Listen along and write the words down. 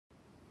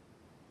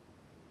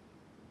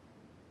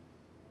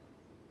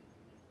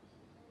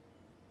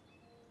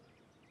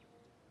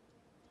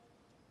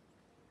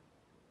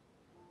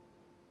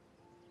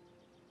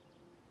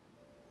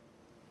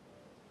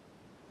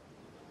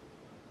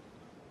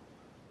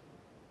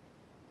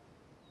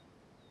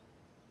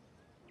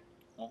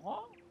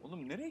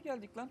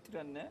geldik lan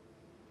trenle?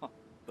 Hah,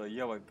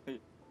 dayıya bak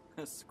dayı.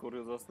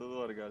 Skoryoz hastalığı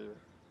var galiba.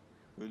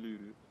 Öyle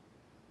yürüyor.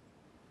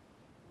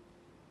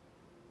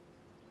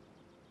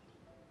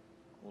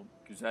 O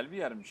güzel bir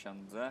yermiş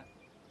yalnız ha.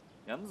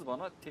 Yalnız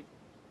bana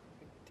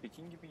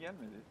tekin gibi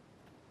gelmedi.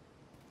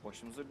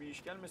 Başımıza bir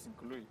iş gelmesin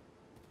Chloe.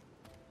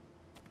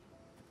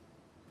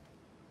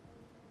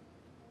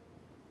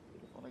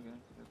 Telefona gelen.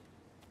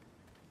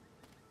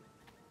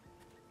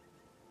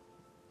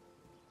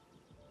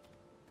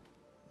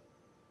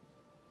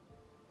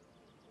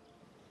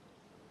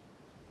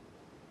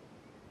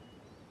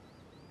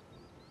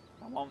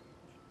 Tamam.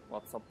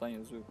 WhatsApp'tan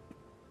yazıyor.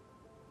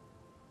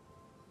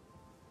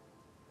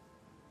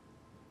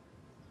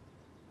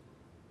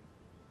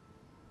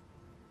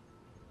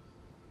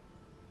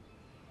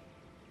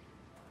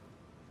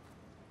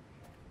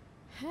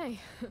 Hey,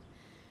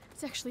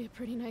 it's actually a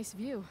pretty nice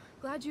view.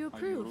 Glad you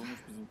approve.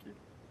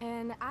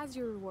 And as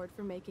your reward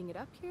for making it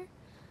up here,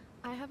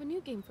 I have a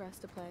new game for us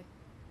to play.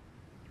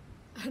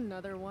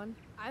 Another one?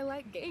 I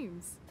like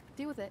games.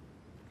 Deal with it.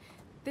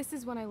 This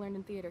is one I learned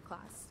in theater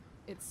class.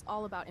 It's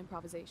all about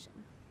improvisation.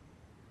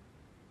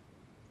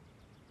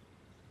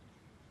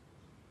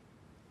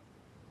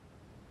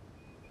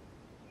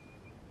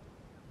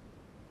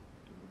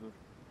 Dur.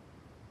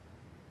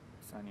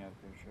 Bir saniye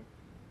arkadaşlar.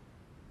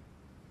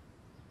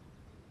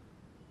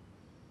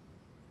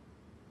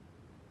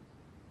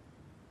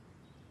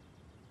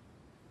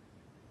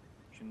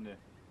 Şimdi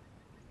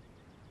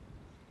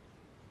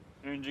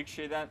önceki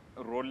şeyden,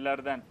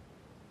 rollerden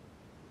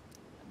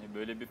hani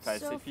böyle bir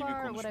felsefi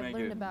bir konuşmaya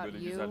girelim. Böyle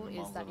güzel bir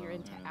manzara.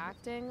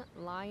 Acting,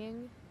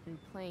 lying, and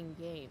playing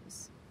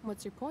games.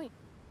 What's your point?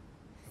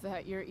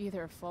 That you're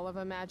either full of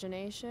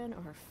imagination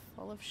or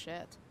full of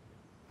shit.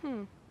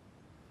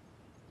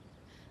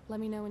 Let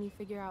me know when you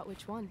figure out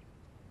which one.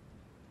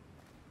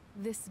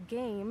 This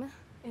game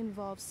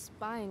involves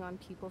spying on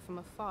people from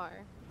afar.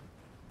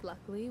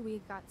 Luckily, we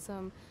got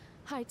some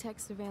high-tech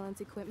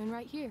surveillance equipment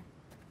right here.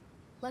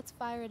 Let's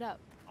fire it up.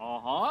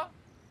 Aha!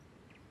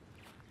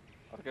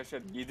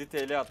 Arkadaşlar 7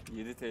 TL attı.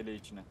 7 TL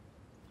içine.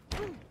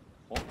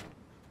 Hop.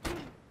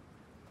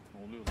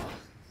 Ne oluyor lan?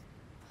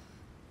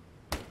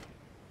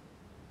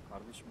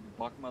 Kardeşim bir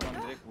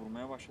bakmadan direkt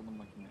vurmaya başladım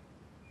makineye.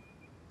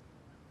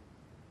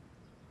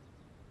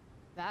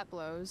 That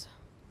blows.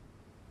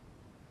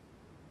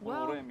 Onu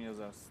oraya mı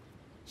yazarsın?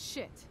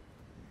 Shit.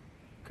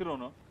 Kır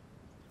onu.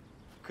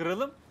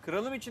 Kıralım.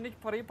 Kıralım içindeki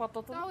parayı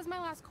patlatalım. That was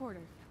my last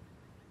quarter.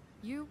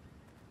 You?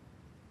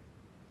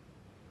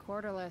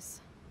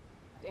 Quarterless.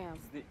 Damn.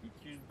 Biz de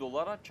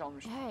 $200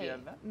 çalmıştık bir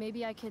yerden. Maybe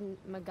I can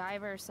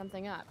MacGyver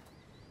something up.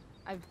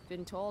 I've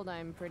been told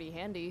I'm pretty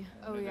handy.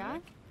 Oh yeah?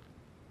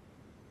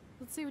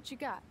 Let's see what you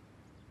got.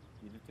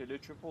 7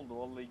 TL çöp oldu.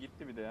 Vallahi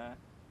gitti bir de ha.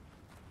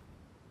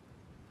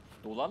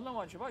 Dolarla mı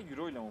acaba?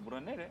 Euro ile mi? Bura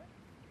nere?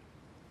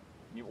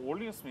 New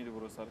Orleans mıydı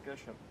burası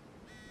arkadaşlar?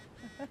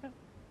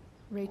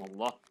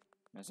 Allah.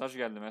 Mesaj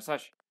geldi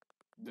mesaj.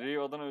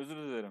 Drew adına özür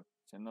dilerim.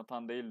 Senin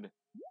hatan değildi.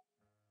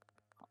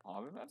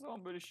 Abim her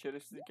zaman böyle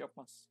şerefsizlik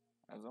yapmaz.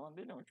 Her zaman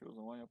değil ama çoğu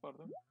zaman yapar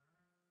değil mi?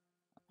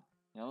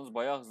 Yalnız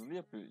bayağı hızlı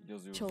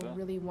yazıyoruz Rachel ha.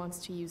 really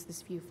wants to use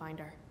this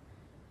viewfinder.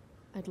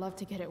 I'd love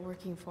to get it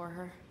working for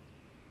her.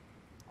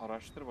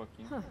 Araştır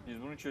bakayım.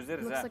 Biz bunu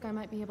çözeriz Looks ha. like I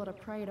might be able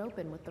to pry it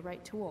open with the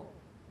right tool.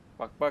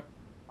 Bak.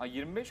 Ay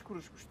 25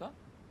 kuruşmuş lan.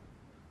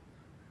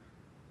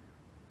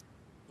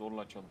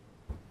 Zorla açalım.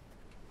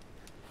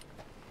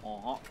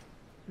 Aha.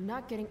 I'm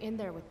not getting in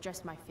there with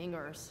just my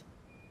fingers.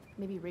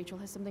 Maybe Rachel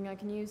has something I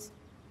can use.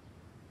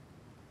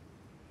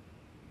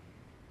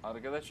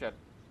 Arkadaşlar.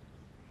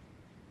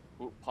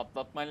 Bu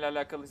patlatmayla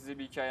alakalı size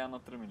bir hikaye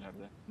anlatırım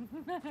ileride.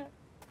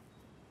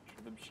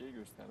 Şurada bir şey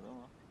gösterdi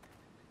ama.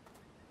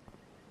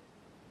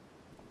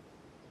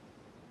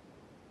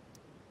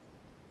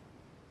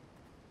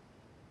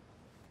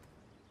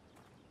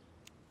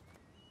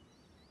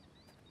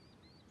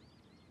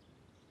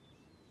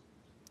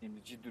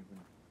 Denizci dürbünü.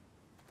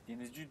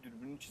 Denizci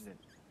dürbünü çizelim.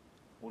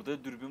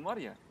 Orada dürbün var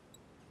ya.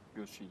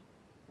 Göz şeyi.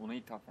 Ona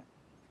ithafen.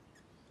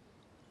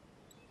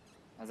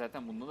 Ha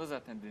zaten bunda da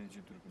zaten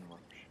denizci dürbünü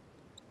varmış.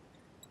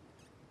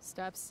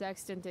 Stop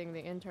sextanting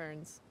the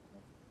interns.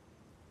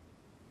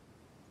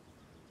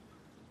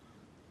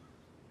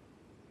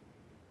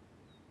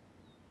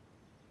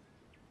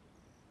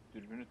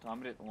 Dürbünü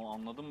tamir et. Onu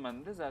anladım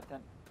ben de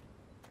zaten.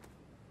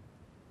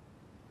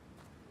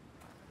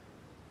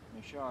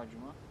 Meşe ağacı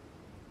mı?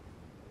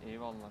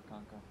 Eyvallah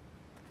kanka.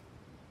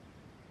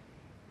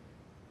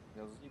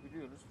 Yazıyı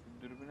biliyoruz.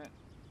 Dürbüne...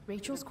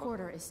 Rachel's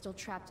quarter is still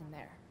trapped in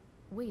there,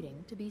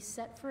 waiting to be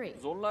set free.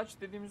 Zorla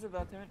aç dediğimizde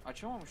zaten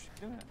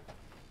açamamıştık değil mi?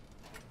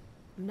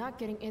 I'm not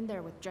getting in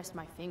there with just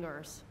my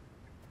fingers.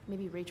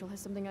 Maybe Rachel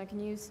has something I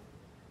can use.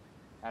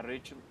 Ha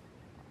Rachel...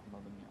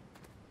 Anladım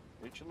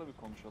ya. Rachel'la bir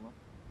konuşalım.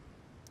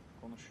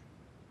 Konuş.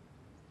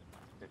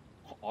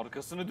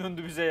 Arkasını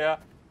döndü bize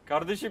ya.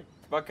 Kardeşim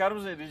bakar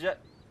mısın rica...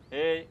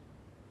 Hey.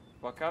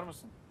 Bakar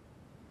mısın?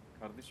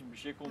 Kardeşim bir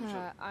şey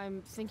konuşalım.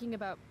 I'm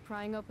thinking about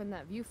prying open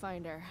that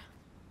viewfinder.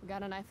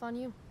 Got a knife on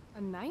you? A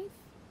knife?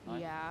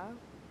 Yeah.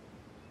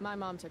 My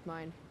mom took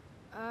mine.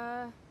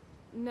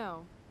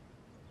 No.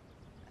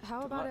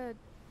 How about a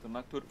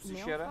Tırnak törpüsü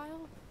işe nail yarar. file?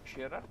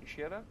 İşe yarar,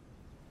 işe yarar.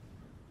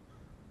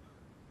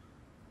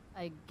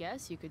 I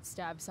guess you could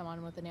stab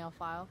someone with a nail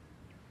file.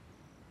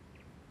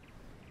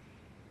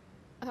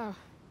 Oh,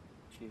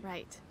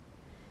 right.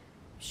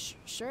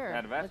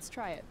 Sure, Ver. let's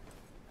try it.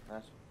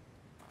 Ver.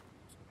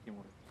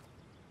 Sokayım oraya.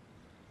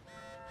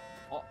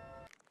 Aa,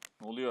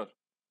 ne oluyor?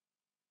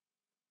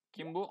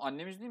 Kim bu?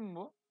 Annemiz değil mi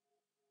bu?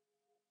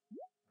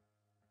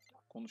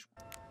 Konuşma.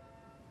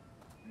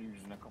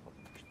 Yüzüne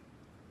kapattım işte.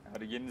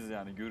 Ergeniz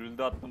yani.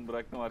 Görüldü, attım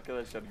bıraktım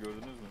arkadaşlar,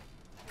 gördünüz mü?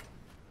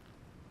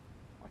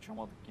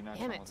 Açamadık, yine Damn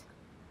açamadık. it.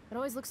 It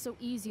always looks so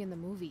easy in the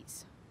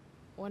movies.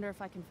 Wonder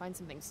if I can find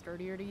something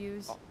sturdier to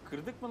use. Aa,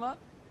 kırdık mı lan?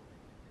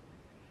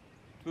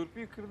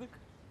 Törpüyü kırdık.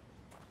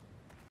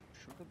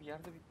 Şurada bir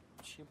yerde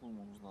bir şey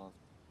bulmamız lazım.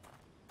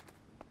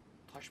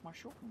 Taş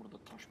maş yok mu burada?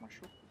 Taş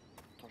maş yok.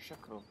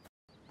 Taşa kıralım.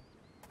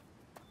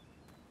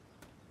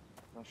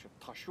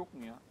 Taş yok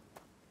mu ya?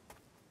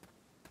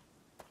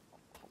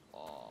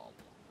 Allah.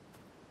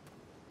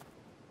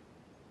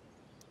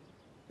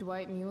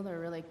 Dwight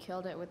Mueller really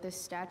killed it with this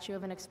statue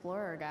of an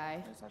explorer guy.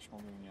 Ne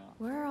saçmalıyorsun ya?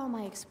 Where are all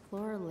my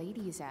explorer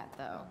ladies at,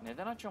 though?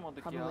 Neden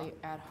açamadık ya? Probably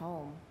at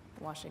home,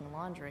 washing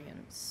laundry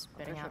and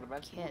spitting out Arkadaşlar,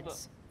 belki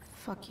kids.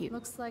 Fuck you.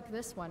 Looks like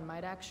this one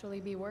might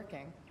actually be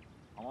working.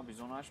 Ama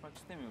biz onu açmak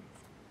istemiyoruz.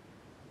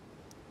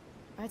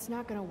 It's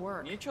not gonna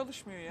work. Niye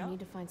çalışmıyor I ya? need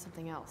to find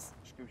something else.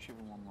 Başka bir şey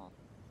bulmam lazım.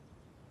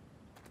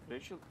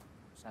 Rachel,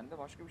 sende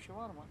başka bir şey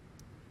var mı?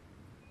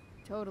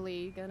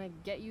 Totally gonna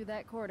get you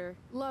that quarter.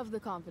 Love the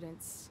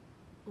confidence.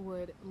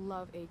 Would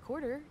love a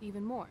quarter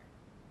even more.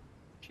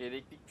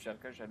 Çeyreklikmiş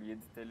arkadaşlar,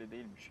 7 TL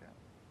değilmiş ya.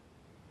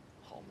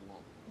 Allah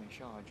Allah,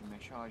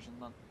 meşe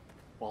ağacından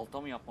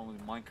balta mı yapmamız?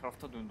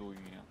 Minecraft'a döndü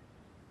oyun ya.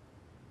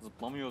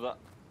 Zıplamıyor da.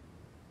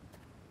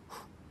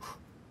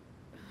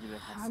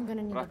 I'm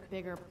gonna need a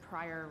bigger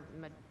prior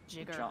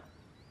majigger.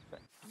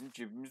 Bizim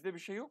cebimizde bir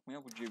şey yok mu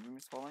ya? Bu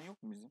cebimiz falan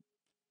yok mu bizim?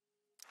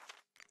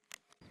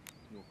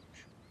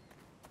 Yokmuş.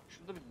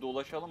 Şurada bir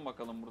dolaşalım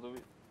bakalım. Burada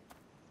bir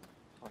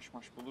taş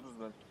maş buluruz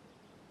belki.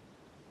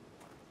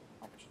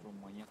 Ne yapacağız o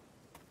manyak?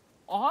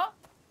 Aha!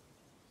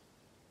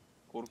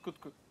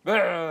 Korkut.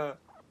 Be!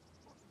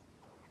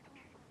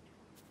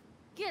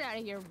 Get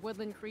out of here,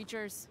 woodland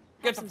creatures.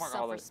 Get Have the some fuck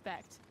out of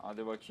self-respect.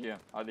 Hadi bakayım.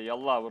 Hadi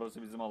yallah,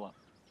 burası bizim alan.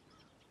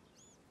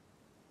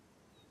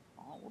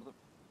 Aha orada.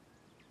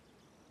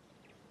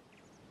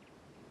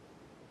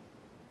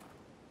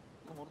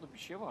 Oğlum orada bir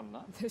şey var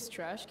lan. This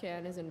trash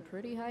can is in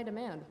pretty high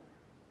demand.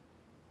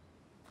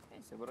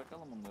 Neyse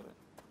bırakalım bunları.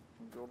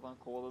 Çünkü oradan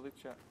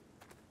kovaladıkça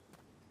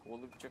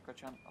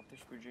kaçan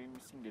ateş böceği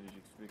misin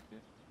gelecek sürekli.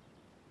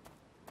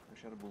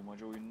 Dışarı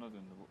bulmaca oyununa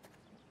döndü bu.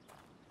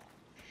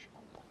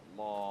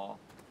 Allah Allah.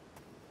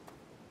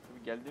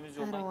 Tabii geldiğimiz I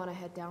don't yoldan... want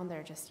to head down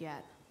there just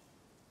yet.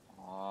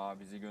 Aa,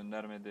 bizi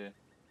göndermedi.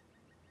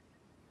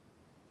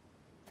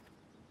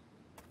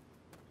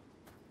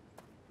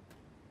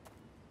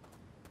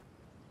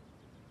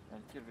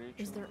 Belki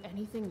Rachel... Is there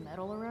anything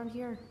metal around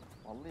here?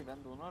 Vallahi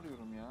ben de onu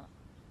arıyorum ya.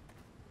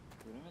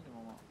 Göremedim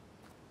ama.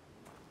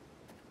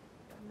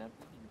 Yerlerde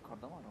değil,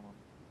 yukarıda mı aramadım?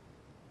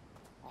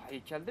 Aa,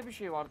 heykelde bir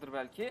şey vardır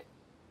belki.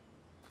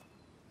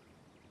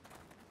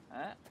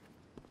 He?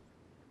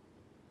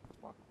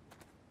 Bak.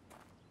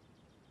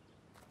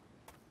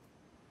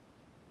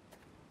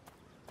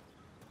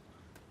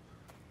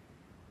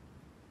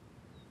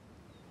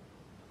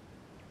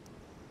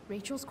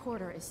 Rachel's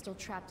quarter is still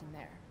trapped in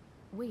there,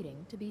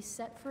 waiting to be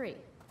set free.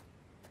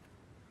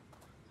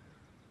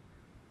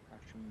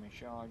 Şu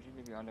meşe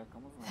ağacıyla bir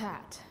alakamız var.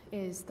 That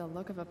is the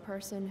look of a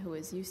person who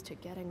is used to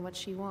getting what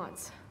she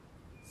wants.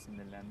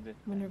 Sinirlendi.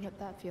 Wonder what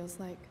that feels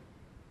like.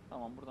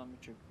 Tamam, buradan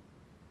bir çık.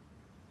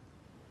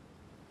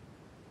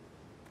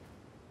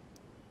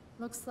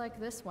 Looks like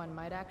this one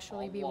might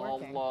actually be Allah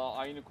working. Allah,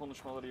 aynı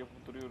konuşmaları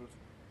yapıp duruyoruz.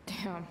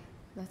 Damn,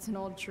 that's an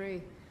old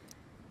tree.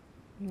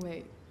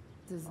 Wait,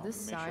 does Abi,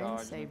 this meşe sign ağacının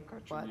say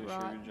kaç yıl butt rot?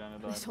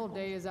 yaşayabileceğine dair This bir whole konu.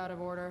 day is out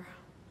of order,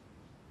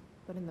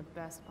 but in the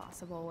best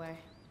possible way.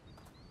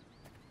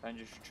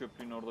 Bence şu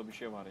çöplüğün orada bir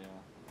şey var ya.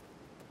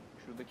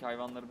 Şuradaki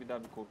hayvanları bir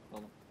daha bir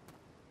korkutalım.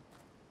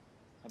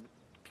 Hadi.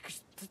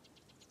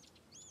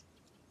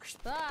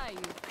 Ah,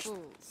 you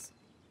fools!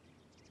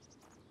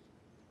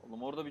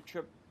 Oğlum orada bir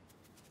çöp.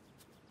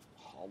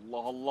 Allah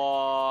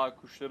Allah.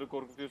 Kuşları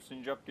korkutuyor.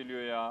 Sincap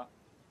geliyor ya.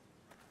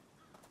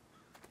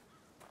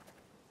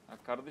 Ya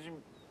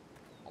kardeşim.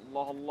 Allah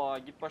Allah.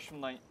 Git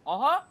başımdan.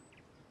 Aha.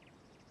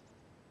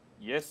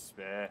 Yes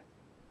be.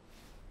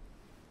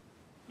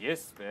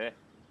 Yes be.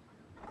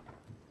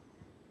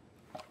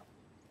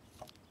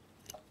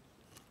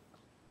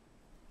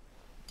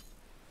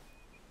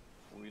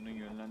 Oyunun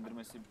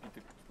yönlendirmesi bir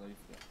tık zayıf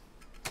ya.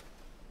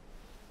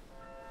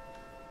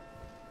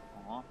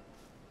 Aha.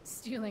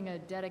 Stealing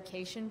a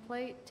dedication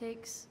plate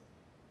takes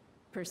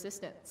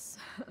persistence.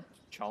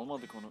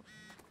 Çalmadık onu.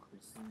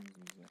 Hırsız mıyız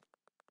biz ya?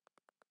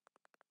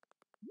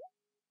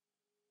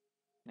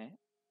 Ne?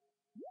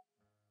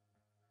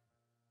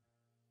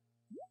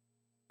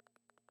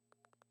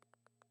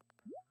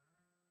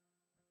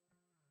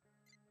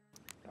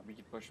 Bir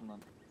git başımdan.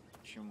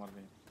 İşim var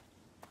benim.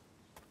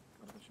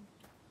 Kardeşim.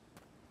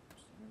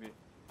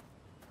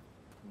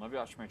 Buna bir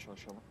açmaya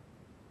çalışalım.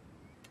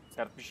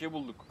 Sert bir şey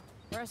bulduk.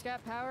 First got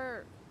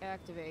power,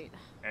 activate.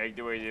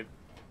 Activated.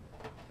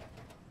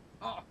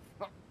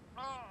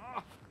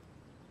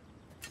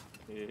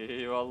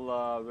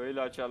 Eyvallah.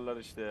 Böyle açarlar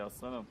işte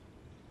aslanım.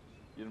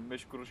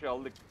 25 kuruşu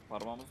aldık.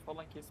 Parmağımızı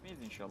falan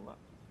kesmeyiz inşallah.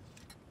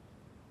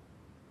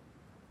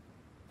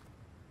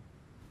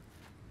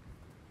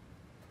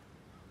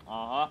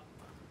 Aha.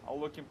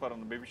 Al bakayım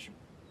paranı bebişim.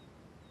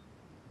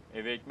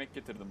 Eve ekmek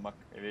getirdim bak.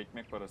 Eve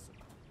ekmek parası.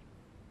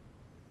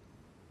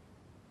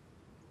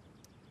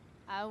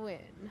 I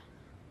win.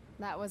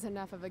 That was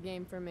enough of a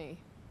game for me.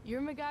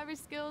 Your MacGyver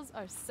skills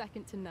are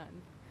second to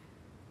none.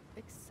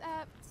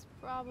 Except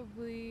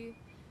probably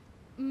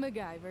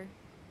MacGyver.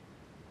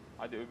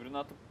 Hadi öbürünü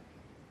atıp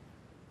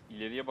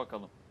ileriye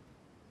bakalım.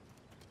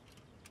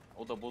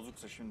 O da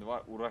bozuksa şimdi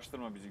var.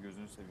 Uğraştırma bizi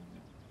gözünü seveyim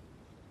ya.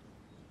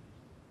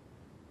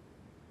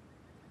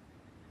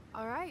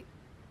 All right,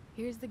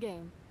 here's the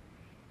game.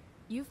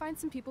 You find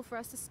some people for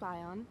us to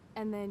spy on,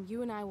 and then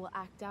you and I will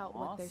act out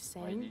what they're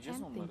saying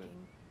and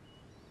thinking.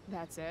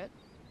 That's it.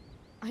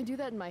 I do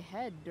that in my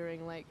head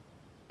during, like,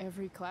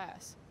 every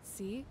class.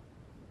 See?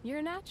 You're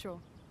a natural.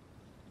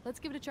 Let's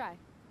give it a try.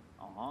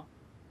 Aha.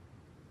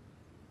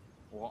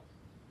 Oha.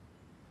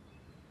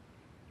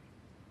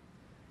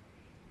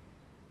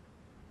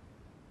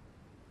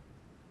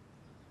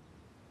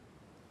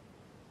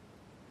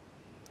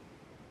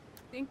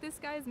 Think this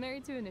guy is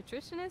married to a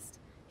nutritionist?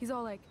 He's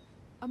all like,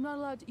 I'm not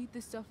allowed to eat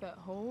this stuff at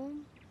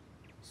home,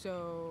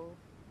 so...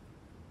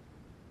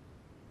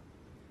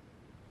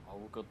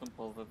 Avukatın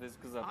patates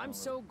kızartmaları. I'm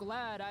so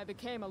glad I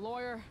became a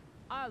lawyer.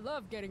 I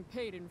love getting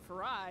paid in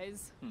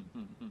fries.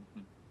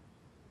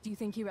 Do you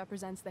think he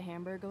represents the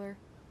Hamburglar?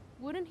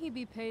 Wouldn't he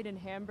be paid in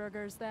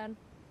hamburgers then?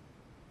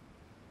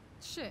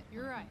 Shit,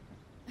 you're right.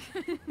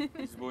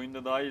 Biz bu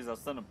oyunda daha iyiyiz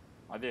aslanım.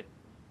 Hadi.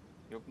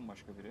 Yok mu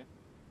başka biri?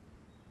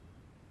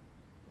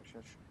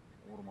 Başar şu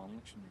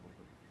ormanlık şimdi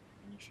burada.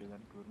 İyi şeyler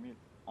görmeyelim.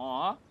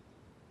 Aa!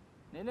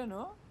 Ne lan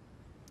o?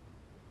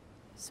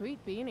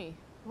 Sweet beanie.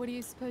 What do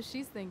you suppose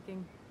she's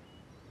thinking?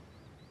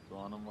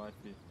 Doğan'ın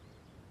Wi-Fi.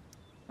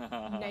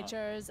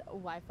 Nature's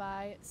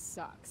Wi-Fi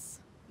sucks.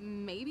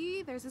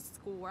 Maybe there's a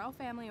squirrel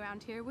family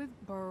around here with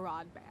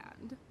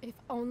broadband. If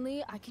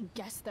only I can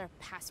guess their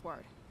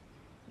password.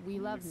 We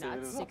love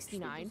nuts,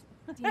 69.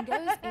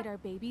 Dingoes ate our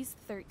babies,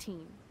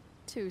 13.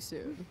 Too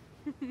soon.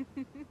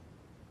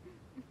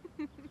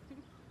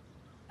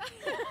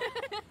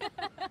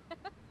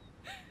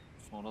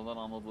 Sonradan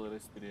anladılar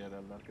espriyi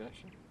herhalde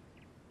arkadaşlar.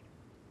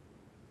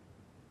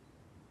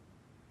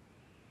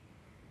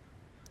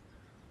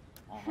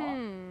 Aha.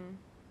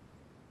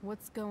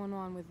 What's going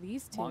on with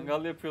these two?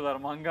 Mangal yapıyorlar,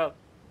 mangal.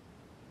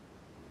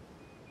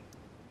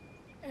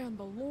 And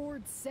the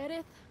Lord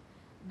saith,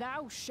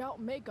 Thou shalt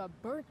make a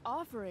burnt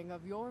offering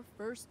of your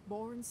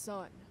firstborn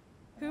son.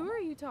 Who are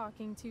you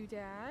talking to,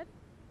 Dad?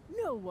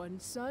 No one,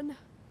 son.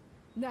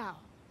 Now,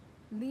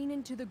 lean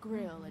into the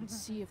grill and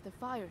see if the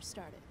fire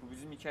started. Bu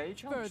bizim hikayeyi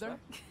çalmışlar.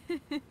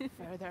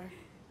 Further.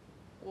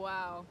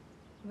 Wow,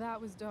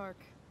 that was dark.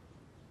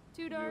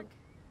 Too dark?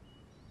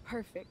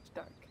 Perfect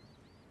dark.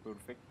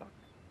 Perfect dark.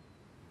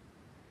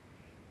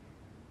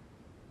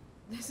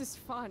 This is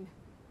fun.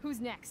 Who's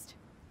next?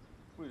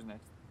 Who's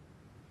next?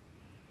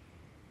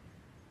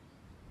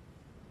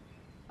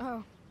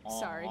 Oh,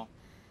 sorry.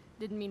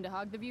 Didn't mean to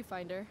hog the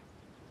viewfinder.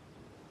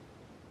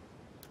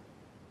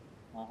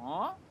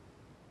 Aha.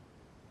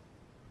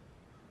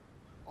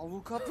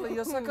 Avukatla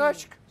yasak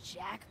aşk.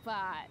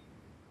 Jackpot.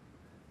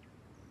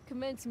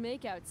 Commence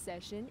makeout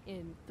session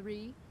in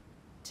 3,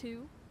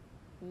 2,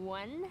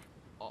 1.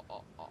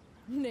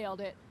 Nailed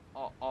it.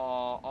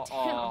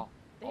 Damn,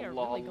 they are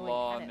really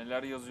going at it.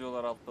 Neler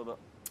yazıyorlar altta da.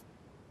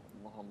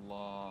 Allah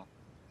Allah.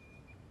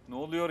 Ne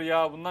oluyor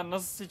ya? Bunlar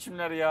nasıl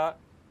seçimler ya?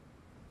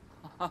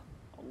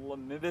 Allah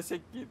ne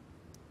desek ki?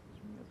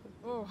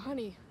 Oh,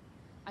 honey.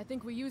 I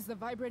think we used the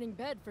vibrating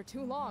bed for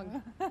too long.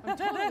 I'm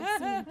totally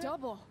seeing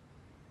double.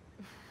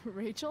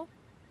 Rachel?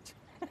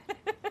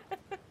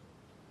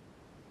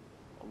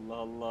 Allah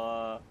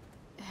Allah.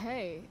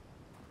 Hey,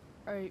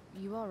 are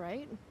you all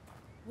right?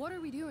 What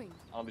are we doing?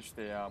 Al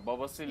işte ya.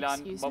 Babası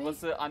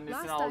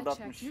annesini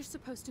aldatmış. You're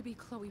supposed to be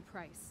Chloe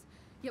Price.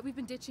 Yet we've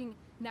been ditching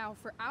now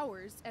for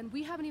hours and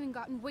we haven't even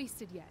gotten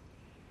wasted yet.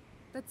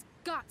 That's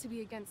got to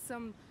be against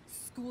some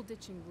school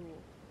ditching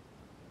rule.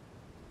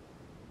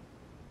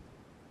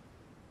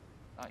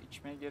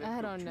 İçmeye gerek I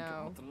yok don't çünkü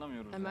know.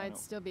 hatırlamıyoruz I yani might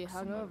still be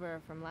kısımları. hungover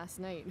from last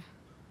night.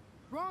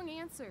 Wrong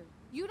answer.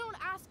 You don't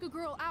ask a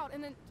girl out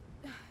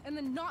and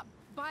then not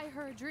buy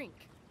her a drink.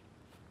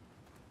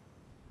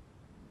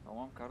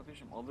 Tamam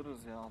kardeşim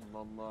alırız ya Allah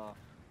Allah.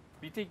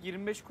 Bir tek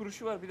 25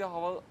 kuruşu var bir de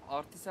hava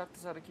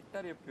artist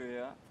hareketler yapıyor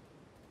ya.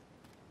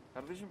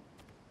 Kardeşim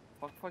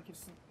bak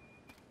fakirsin.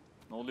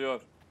 Ne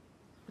oluyor?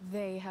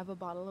 They have a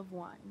bottle of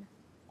wine.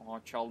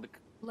 Aha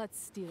çaldık. Let's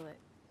steal it.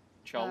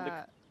 Çaldık.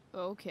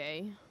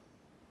 Okay.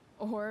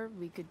 Or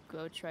we could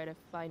go try to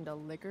find a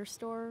liquor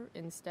store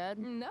instead.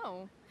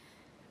 No.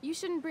 You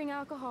shouldn't bring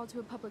alcohol to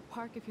a public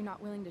park if you're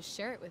not willing to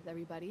share it with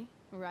everybody,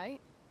 right?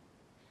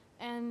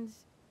 And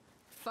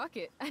fuck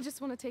it, I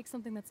just want to take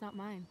something that's not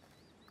mine.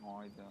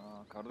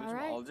 Hayda kardeşim,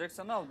 Alright.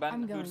 alacaksan al. Ben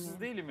I'm going hırsız in.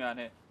 değilim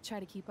yani. Try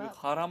to keep Bir up.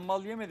 haram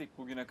mal yemedik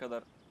bugüne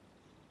kadar.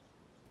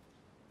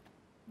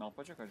 Ne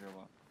yapacak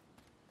acaba?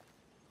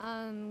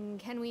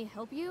 Can we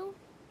help you?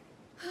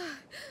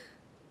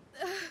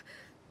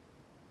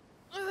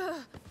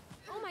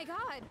 Oh my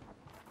god.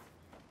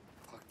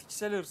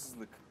 Taktiksel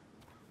hırsızlık.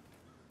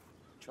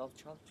 Çal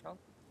çal çal.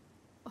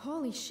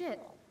 Holy shit.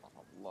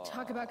 Allah.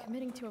 Talk about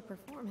committing to a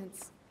performance.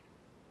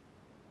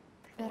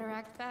 Better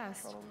act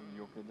fast. Şarabı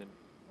yok edelim.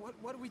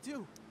 What do we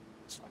do?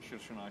 Aşır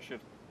şunu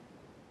aşır.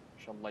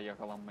 İnşallah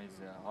yakalanmayız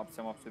ya.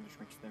 Hapse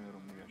düşmek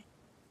istemiyorum bu yaşta.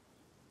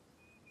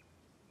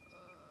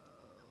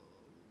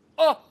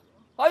 Ah!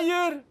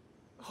 Hayır!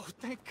 Oh,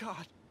 thank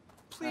God.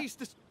 Please,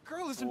 this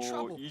girl is in Oo,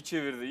 trouble. iyi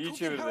çevirdi, iyi Who can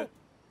çevirdi. help?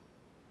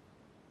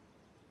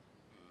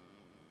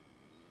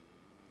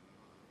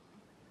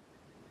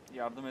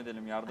 Yardım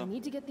edelim, I yardım.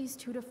 need to get these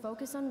two to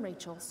focus on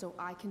Rachel so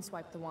I can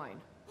swipe the wine.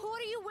 What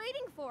are you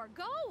waiting for?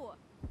 Go!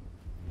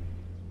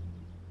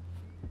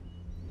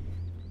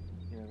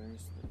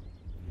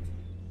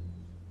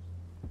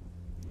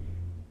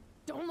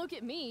 Don't look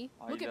at me.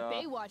 Look at Hayda.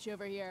 Baywatch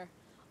over here.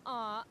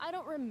 I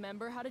don't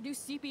remember how to do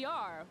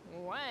CPR.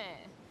 Wah.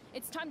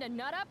 It's time to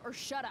nut up or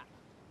shut up.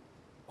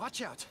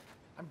 Watch out.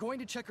 I'm going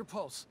to check her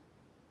pulse.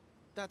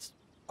 That's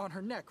on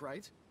her neck,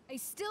 right? I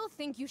still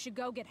think you should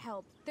go get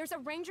help. There's a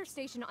ranger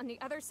station on the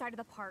other side of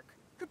the park.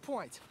 Good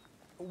point.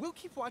 We'll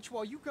keep watch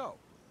while you go.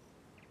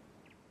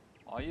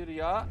 Hayır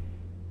ya.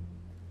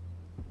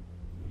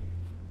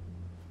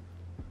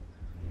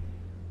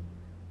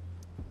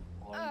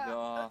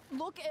 Hayda.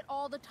 Look at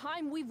all the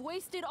time we've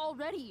wasted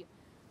already.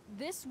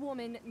 This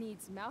woman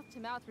needs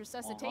mouth-to-mouth Aha,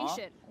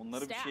 resuscitation.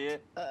 onları bir Stat.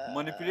 şeye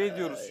manipüle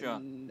ediyoruz şu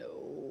an.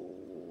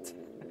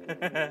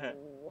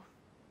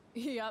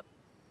 Yep.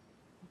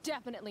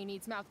 Definitely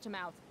needs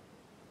mouth-to-mouth.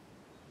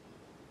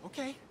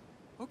 Okay.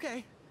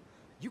 Okay.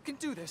 You can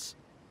do this.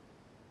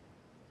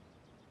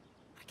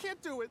 I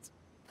can't do it.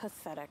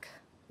 Pathetic.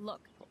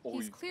 Look, Oy.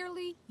 he's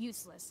clearly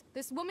useless.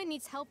 This woman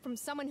needs help from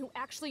someone who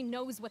actually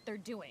knows what they're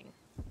doing.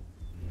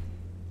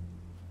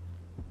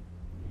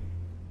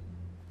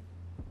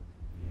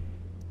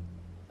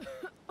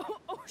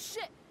 Oh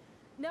shit!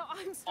 Now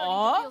I'm starting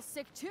Aa! to feel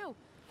sick too.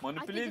 I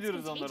Manipüle think it's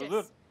ediyoruz onları, dur.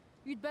 contagious.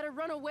 You'd better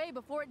run away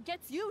before it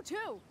gets you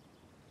too.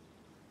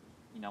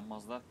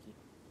 İnanmazlar ki.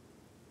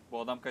 Bu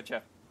adam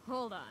kaçar.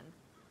 Hold on.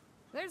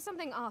 There's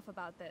something off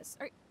about this.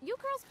 Are you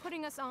girls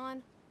putting us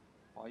on?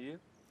 Hayır.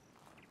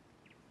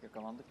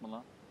 Yakalandık mı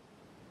lan?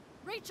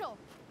 Rachel,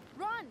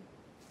 run!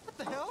 What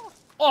the hell?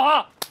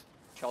 Oha!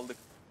 Çaldık.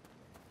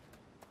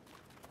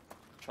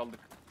 Çaldık.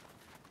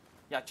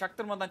 Ya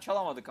çaktırmadan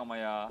çalamadık ama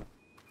ya.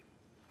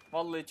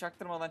 Vallahi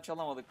çaktırmadan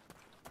çalamadık.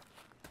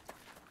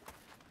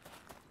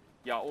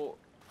 Ya o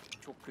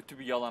çok kötü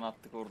bir yalan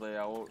attık orada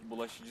ya. O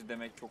bulaşıcı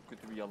demek çok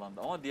kötü bir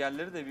yalandı. Ama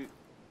diğerleri de bir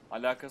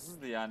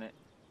alakasızdı yani.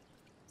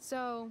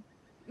 So,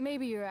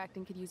 maybe your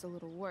acting could use a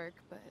little work,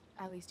 but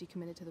at least you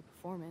committed to the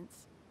performance.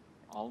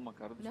 Alma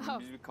kardeşim. No,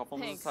 Biz bir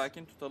kafamızı thanks.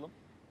 sakin tutalım.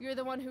 You're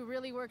the one who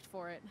really worked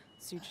for it.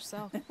 Suit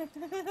yourself.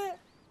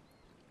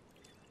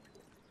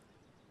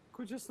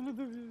 Kocasını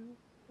dövüyor.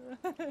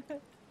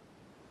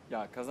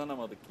 Ya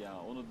kazanamadık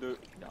ya. Onu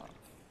ya.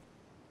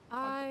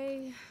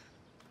 I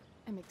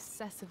am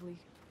excessively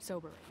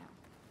sober right now.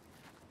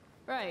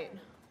 Right.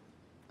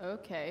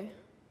 Okay.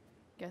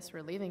 Guess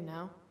we're leaving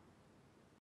now.